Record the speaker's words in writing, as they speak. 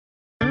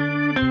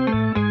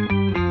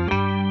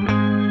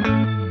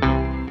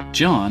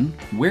John,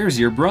 where's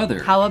your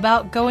brother? How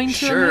about going to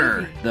a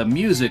Sure, movie? the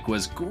music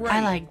was great. I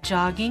like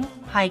jogging,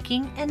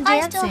 hiking, and I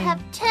dancing. still have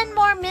 10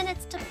 more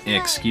minutes to play.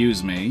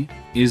 Excuse me,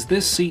 is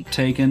this seat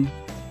taken?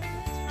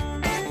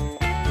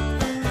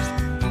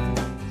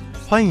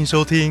 欢迎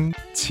收听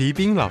齐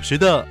斌老师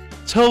的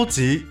超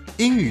级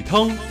英语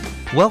通。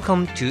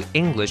Welcome to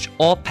English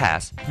All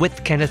Pass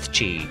with Kenneth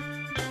G.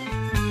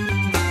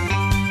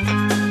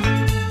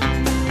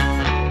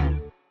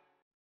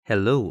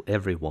 Hello,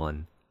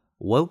 everyone.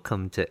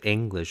 Welcome to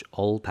English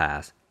All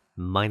Pass.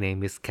 My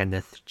name is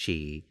Kenneth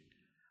G.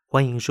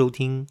 欢迎收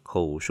听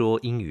口说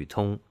英语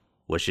通，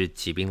我是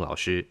齐斌老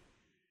师。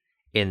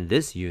In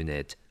this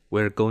unit,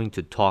 we're going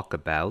to talk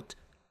about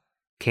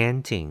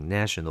Canting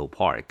National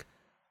Park,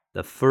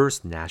 the first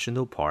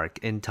national park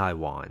in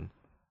Taiwan.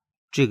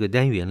 这个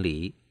单元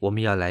里，我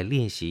们要来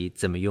练习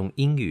怎么用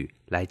英语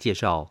来介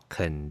绍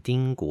垦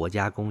丁国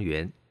家公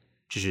园，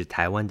这是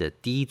台湾的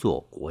第一座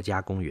国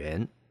家公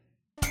园。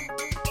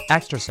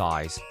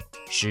Exercise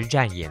实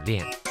战演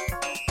练。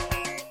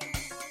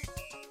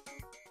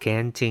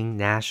Canting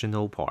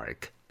National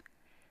Park.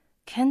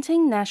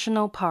 Canting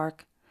National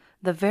Park,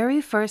 the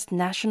very first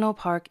national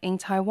park in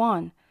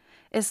Taiwan,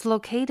 is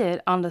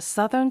located on the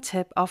southern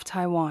tip of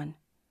Taiwan.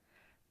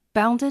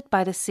 Bounded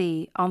by the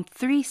sea on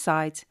 3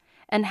 sides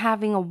and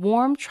having a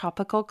warm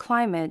tropical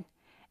climate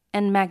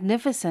and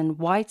magnificent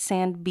white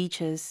sand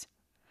beaches,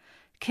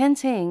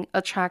 Canting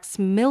attracts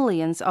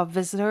millions of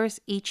visitors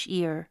each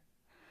year.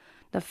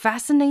 The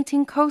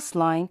fascinating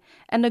coastline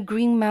and the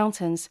green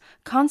mountains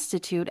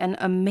constitute an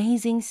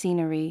amazing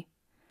scenery.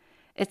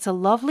 It's a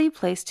lovely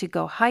place to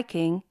go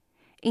hiking,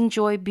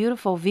 enjoy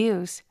beautiful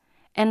views,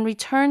 and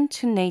return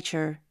to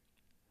nature.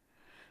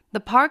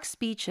 The park's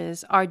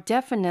beaches are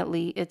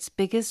definitely its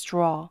biggest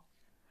draw.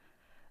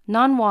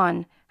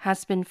 Nanwan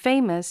has been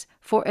famous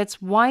for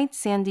its white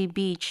sandy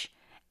beach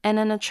and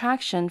an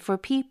attraction for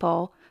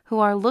people who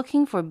are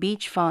looking for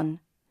beach fun,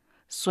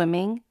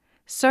 swimming,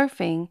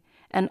 surfing,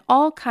 and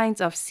all kinds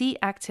of sea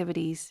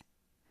activities.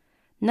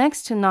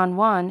 Next to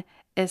Nanwan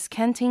is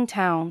Canting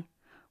Town,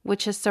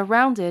 which is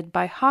surrounded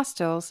by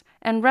hostels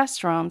and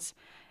restaurants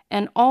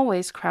and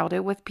always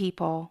crowded with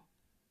people.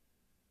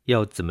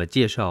 要怎么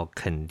介绍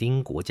垦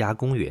丁国家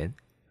公园？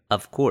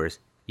 Of course,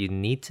 you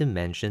need to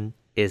mention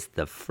it's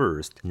the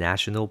first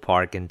national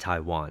park in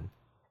Taiwan,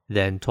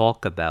 then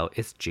talk about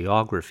its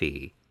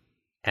geography,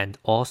 and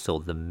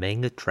also the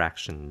main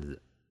attractions.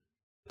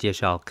 介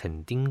绍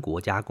垦丁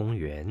国家公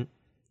园，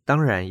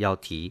当然要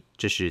提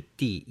这是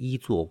第一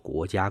座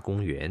国家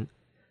公园，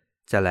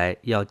再来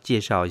要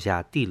介绍一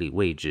下地理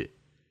位置，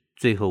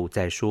最后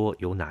再说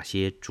有哪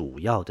些主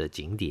要的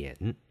景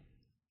点。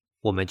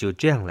我们就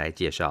这样来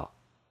介绍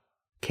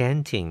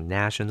Canting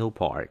National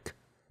Park,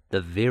 the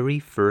very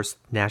first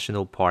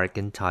national park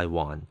in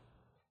Taiwan,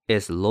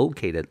 is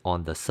located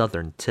on the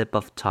southern tip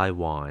of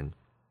Taiwan.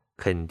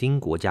 垦丁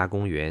国家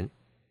公园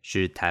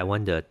是台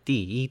湾的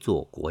第一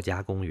座国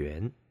家公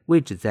园，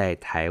位置在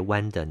台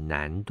湾的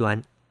南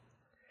端。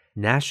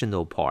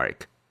National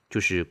Park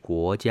就是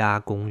国家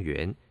公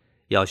园，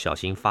要小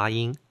心发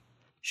音，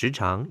时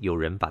常有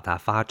人把它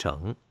发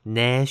成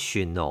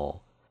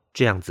national，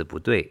 这样子不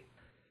对，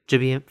这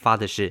边发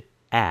的是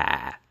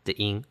a 的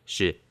音，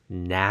是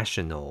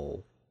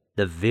national。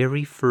 The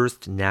very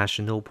first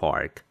national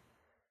park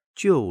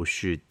就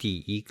是第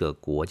一个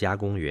国家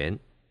公园。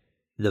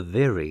 The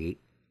very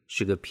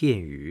是个片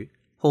语，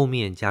后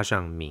面加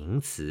上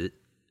名词，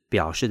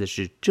表示的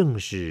是正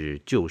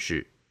是就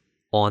是。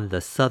On the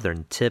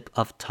southern tip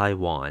of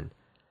Taiwan,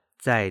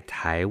 在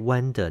台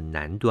湾的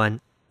南端，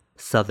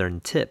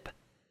 southern tip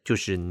就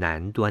是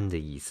南端的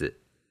意思。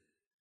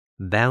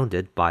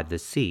Bounded by the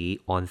sea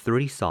on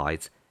 3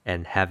 sides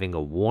and having a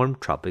warm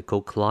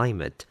tropical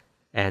climate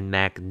and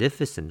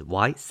magnificent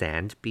white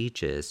sand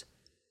beaches,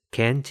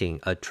 Canting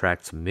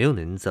attracts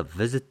millions of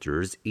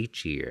visitors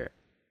each year.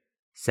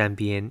 三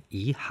边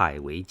以海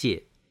为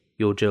界，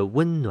有着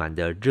温暖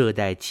的热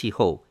带气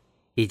候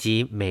以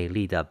及美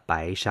丽的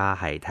白沙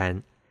海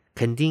滩，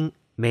垦丁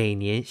每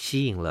年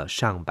吸引了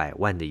上百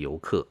万的游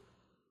客。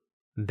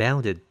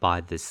Bounded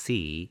by the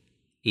sea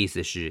意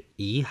思是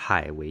以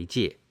海为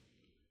界，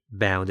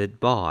 Bounded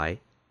by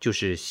就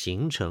是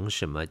形成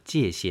什么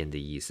界限的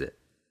意思。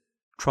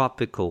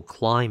 Tropical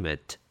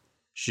climate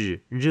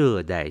是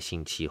热带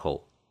性气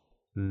候，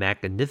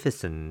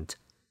 Magnificent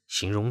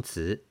形容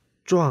词，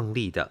壮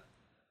丽的，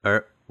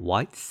而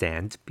White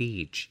Sand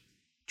Beach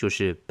就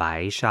是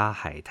白沙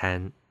海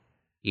滩。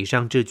以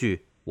上这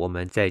句我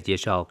们在介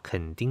绍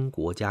垦丁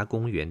国家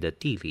公园的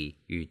地理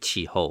与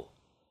气候。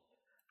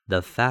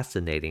The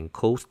fascinating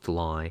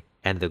coastline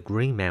and the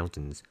green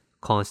mountains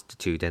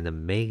constitute an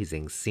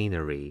amazing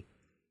scenery.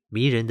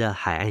 迷人的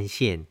海岸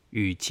线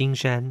与青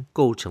山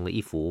构成了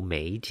一幅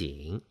美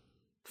景。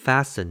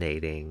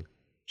Fascinating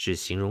是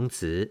形容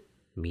词，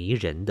迷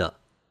人的。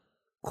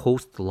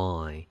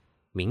Coastline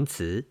名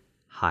词，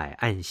海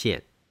岸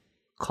线。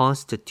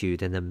Constitute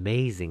an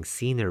amazing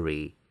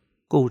scenery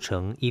构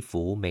成一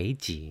幅美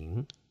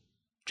景。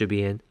这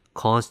边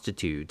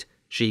constitute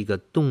是一个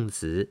动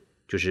词，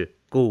就是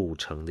构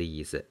成的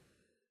意思。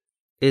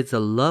It's a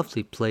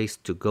lovely place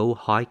to go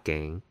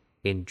hiking,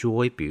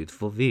 enjoy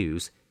beautiful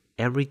views,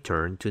 and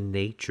return to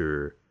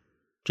nature.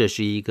 这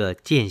是一个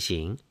健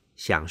行、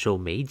享受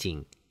美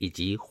景以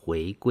及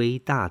回归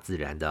大自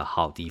然的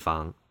好地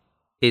方。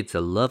It's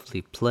a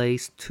lovely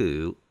place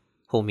to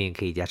后面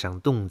可以加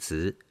上动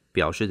词，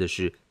表示的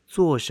是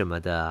做什么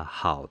的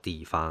好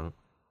地方。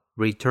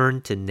Return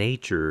to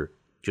nature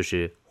就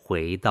是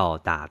回到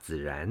大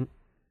自然。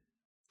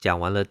讲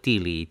完了地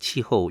理、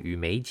气候与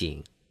美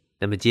景，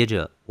那么接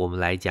着我们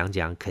来讲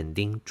讲垦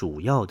丁主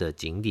要的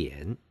景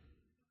点。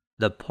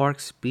The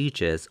park's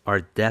beaches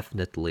are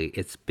definitely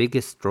its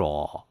biggest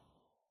draw.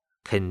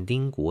 垦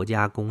丁国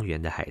家公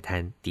园的海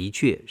滩的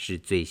确是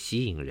最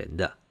吸引人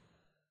的。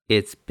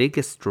Its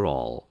biggest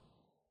draw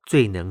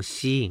最能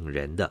吸引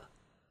人的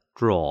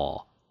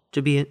draw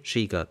这边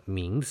是一个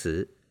名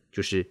词，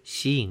就是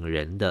吸引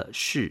人的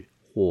事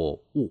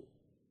或物。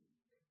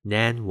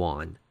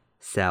Nanwan,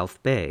 South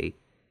Bay,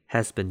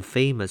 has been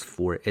famous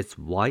for its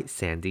white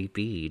sandy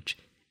beach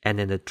and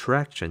an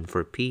attraction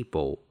for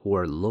people who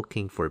are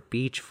looking for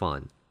beach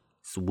fun,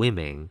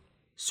 swimming,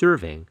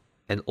 surfing,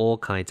 and all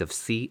kinds of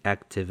sea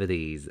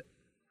activities.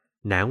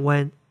 南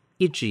湾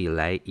一直以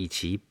来以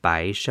其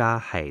白沙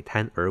海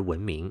滩而闻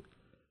名，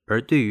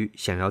而对于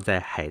想要在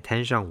海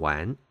滩上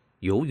玩、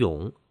游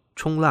泳、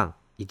冲浪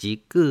以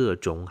及各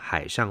种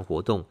海上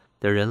活动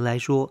的人来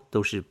说，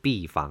都是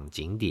必访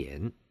景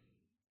点。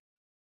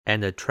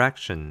An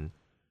attraction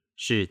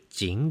是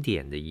景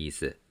点的意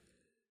思。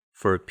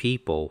For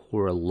people who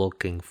are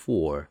looking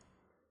for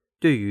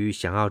对于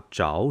想要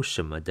找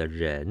什么的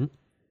人，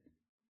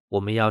我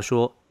们要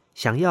说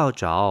想要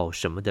找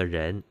什么的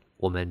人，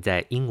我们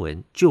在英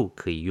文就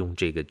可以用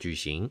这个句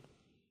型。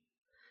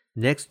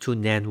Next to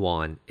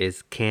Nanwan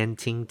is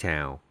Canting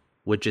Town,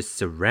 which is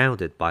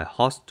surrounded by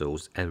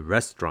hostels and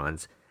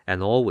restaurants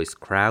and always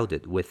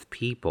crowded with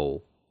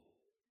people.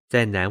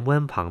 在南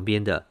湾旁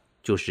边的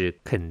就是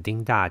垦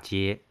丁大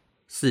街，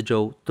四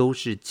周都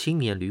是青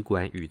年旅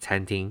馆与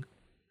餐厅，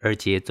而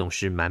且总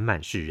是满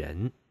满是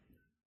人。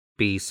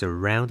Be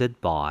surrounded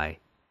by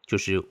就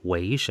是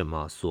为什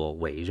么所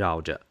围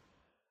绕着。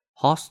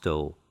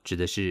Hostel 指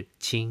的是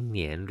青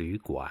年旅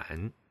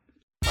馆。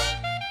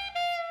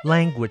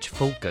Language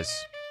focus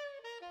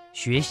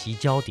学习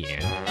焦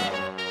点。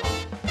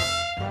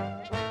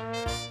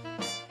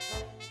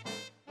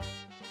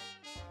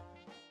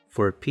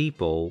For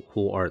people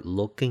who are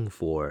looking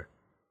for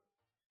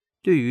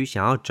对于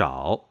想要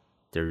找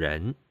的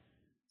人，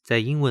在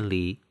英文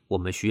里我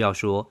们需要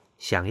说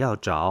想要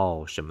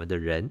找什么的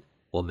人，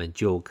我们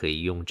就可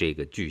以用这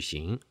个句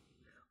型。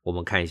我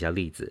们看一下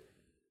例子。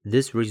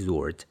This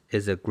resort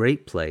is a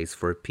great place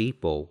for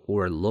people who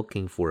are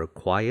looking for a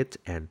quiet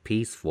and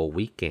peaceful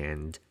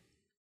weekend.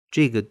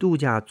 这个度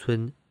假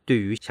村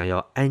对于想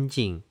要安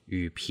静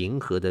与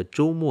平和的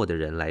周末的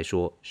人来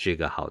说是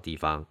个好地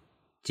方。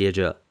接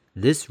着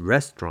This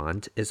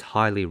restaurant is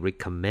highly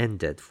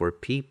recommended for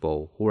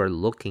people who are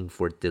looking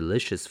for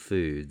delicious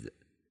food.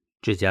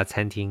 这家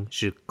餐厅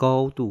是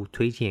高度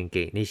推荐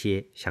给那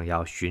些想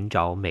要寻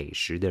找美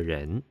食的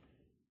人。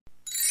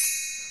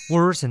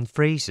Words and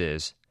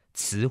phrases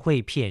词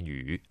汇片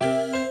语。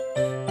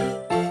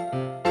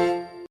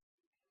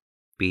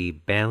Be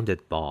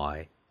bounded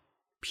by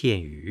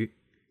片语，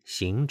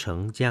形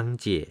成疆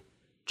界，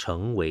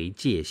成为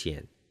界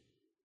限。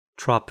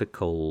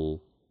Tropical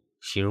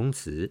形容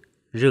词，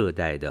热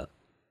带的，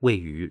位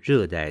于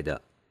热带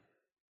的。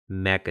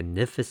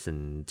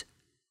Magnificent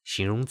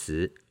形容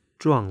词，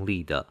壮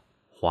丽的，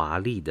华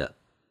丽的。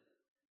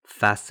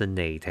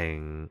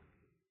Fascinating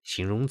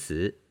形容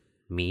词，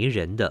迷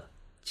人的，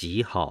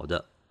极好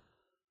的。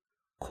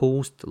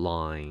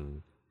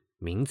Coastline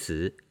名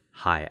词，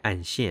海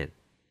岸线。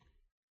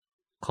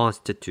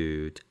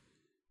Constitute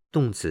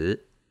动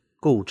词，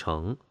构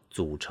成，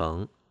组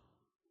成。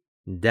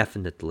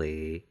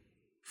Definitely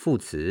副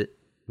词，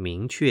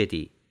明确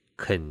地，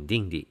肯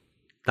定地，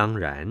当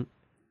然。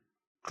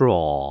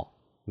Draw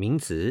名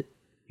词，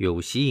有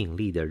吸引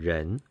力的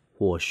人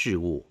或事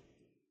物。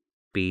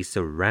Be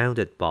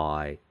surrounded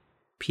by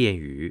片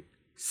语，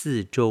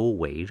四周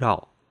围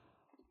绕。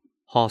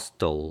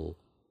Hostel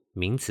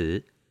名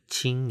词，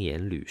青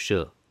年旅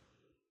社。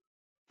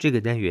这个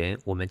单元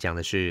我们讲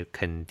的是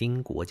垦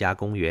丁国家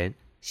公园，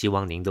希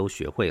望您都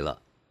学会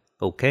了。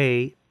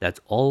Okay, that's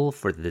all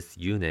for this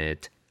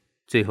unit.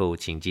 最后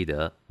请记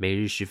得每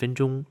日10分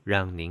钟，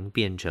让您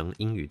变成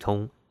英语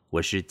通。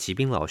我是齐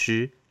斌老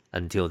师。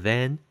Until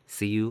then,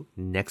 see you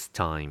next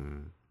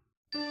time.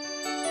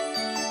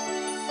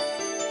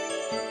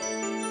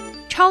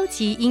 超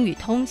级英语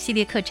通系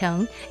列课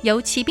程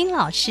由齐斌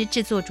老师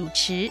制作主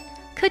持。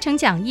课程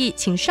讲义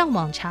请上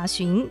网查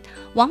询，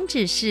网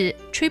址是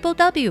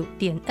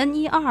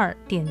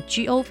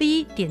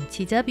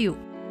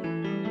www.ner.gov.tw